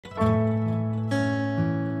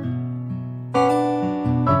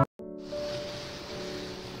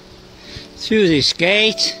Through this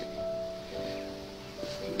gate,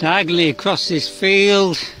 diagonally across this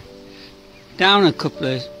field, down a couple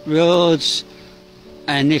of roads,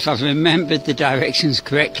 and if I've remembered the directions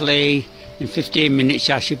correctly, in 15 minutes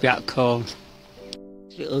I should be at Colne.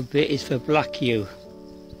 This little bit is for Blackhew.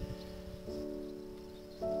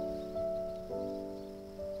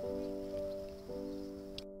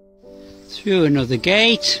 Through another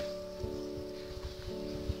gate,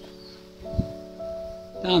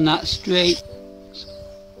 down that straight,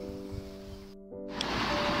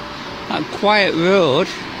 that quiet road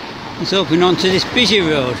is open onto this busy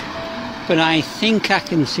road, but I think I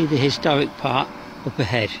can see the historic part up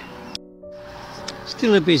ahead.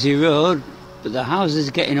 Still a busy road, but the houses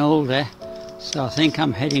are getting older, so I think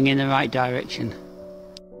I'm heading in the right direction.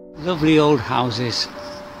 Lovely old houses.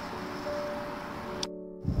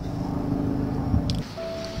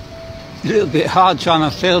 A little bit hard trying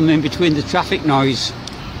to film in between the traffic noise.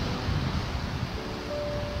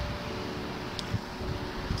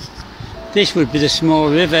 This would be the small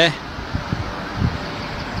river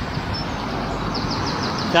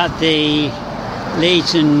that the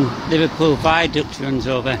Leeds and Liverpool viaduct runs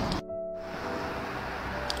over.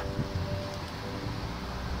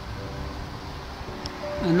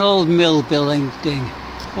 An old mill building.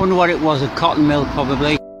 Wonder what it was, a cotton mill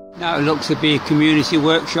probably. Now it looks to be a community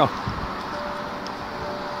workshop.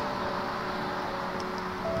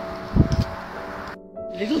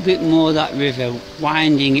 A little bit more of that river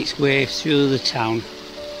winding its way through the town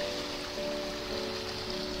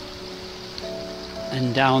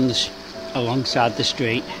and down alongside the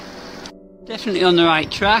street. Definitely on the right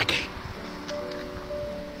track.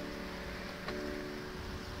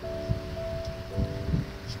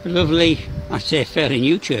 A lovely, I'd say fairly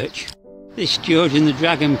new church. This George and the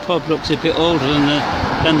Dragon pub looks a bit older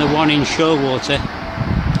than the one in Shorewater.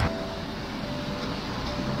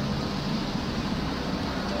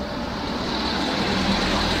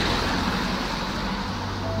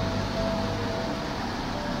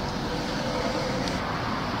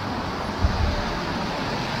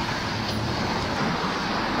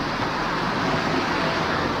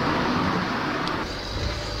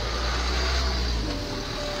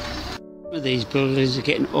 These buildings are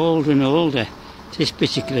getting older and older. This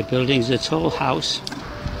particular building is a tall house.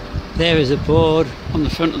 There is a board on the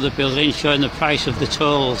front of the building showing the price of the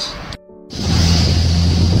tolls.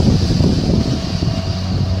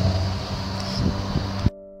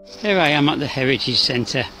 Here I am at the Heritage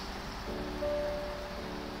Centre.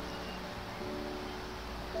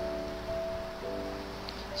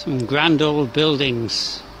 Some grand old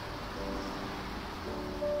buildings.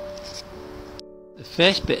 The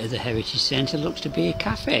first bit of the Heritage Centre looks to be a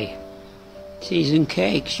cafe. Teas and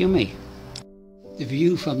cakes, yummy. The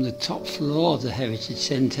view from the top floor of the Heritage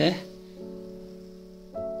Centre,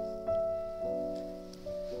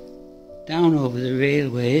 down over the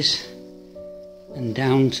railways and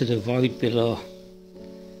down to the void below.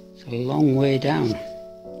 It's a long way down.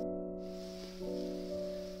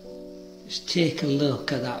 Just take a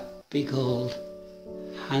look at that big old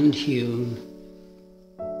hand-hewn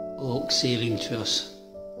oak ceiling truss.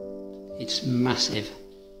 It's massive.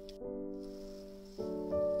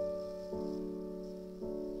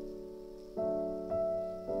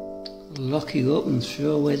 Lock you up and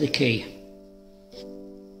throw away the key.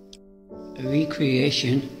 A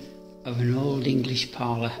recreation of an old English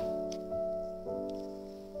parlour.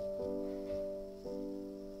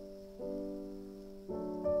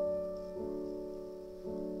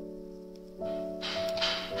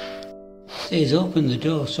 Says open the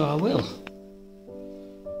door, so I will.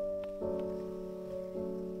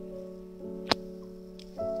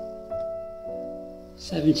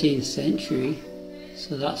 '17th century,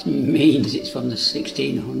 so that means it's from the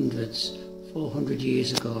 1600s, 400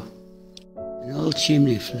 years ago. An old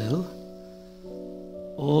chimney flue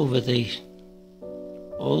over the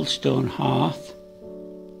old stone hearth,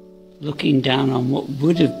 looking down on what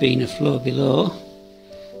would have been a floor below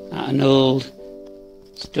at an old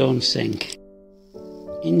stone sink.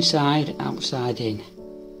 Inside, outside in.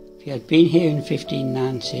 If you had been here in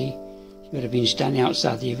 1590, you would have been standing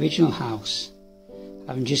outside the original house,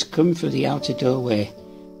 having just come through the outer doorway,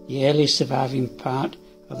 the earliest surviving part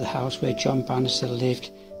of the house where John Bannister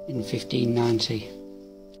lived in 1590.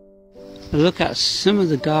 A look at some of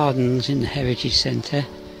the gardens in the Heritage Centre.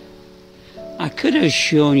 I could have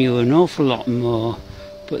shown you an awful lot more,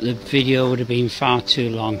 but the video would have been far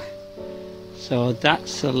too long. So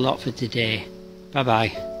that's a lot for today. Bye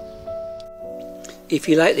bye. If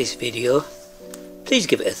you like this video, please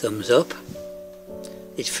give it a thumbs up.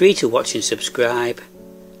 It's free to watch and subscribe,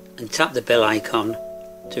 and tap the bell icon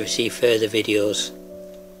to receive further videos.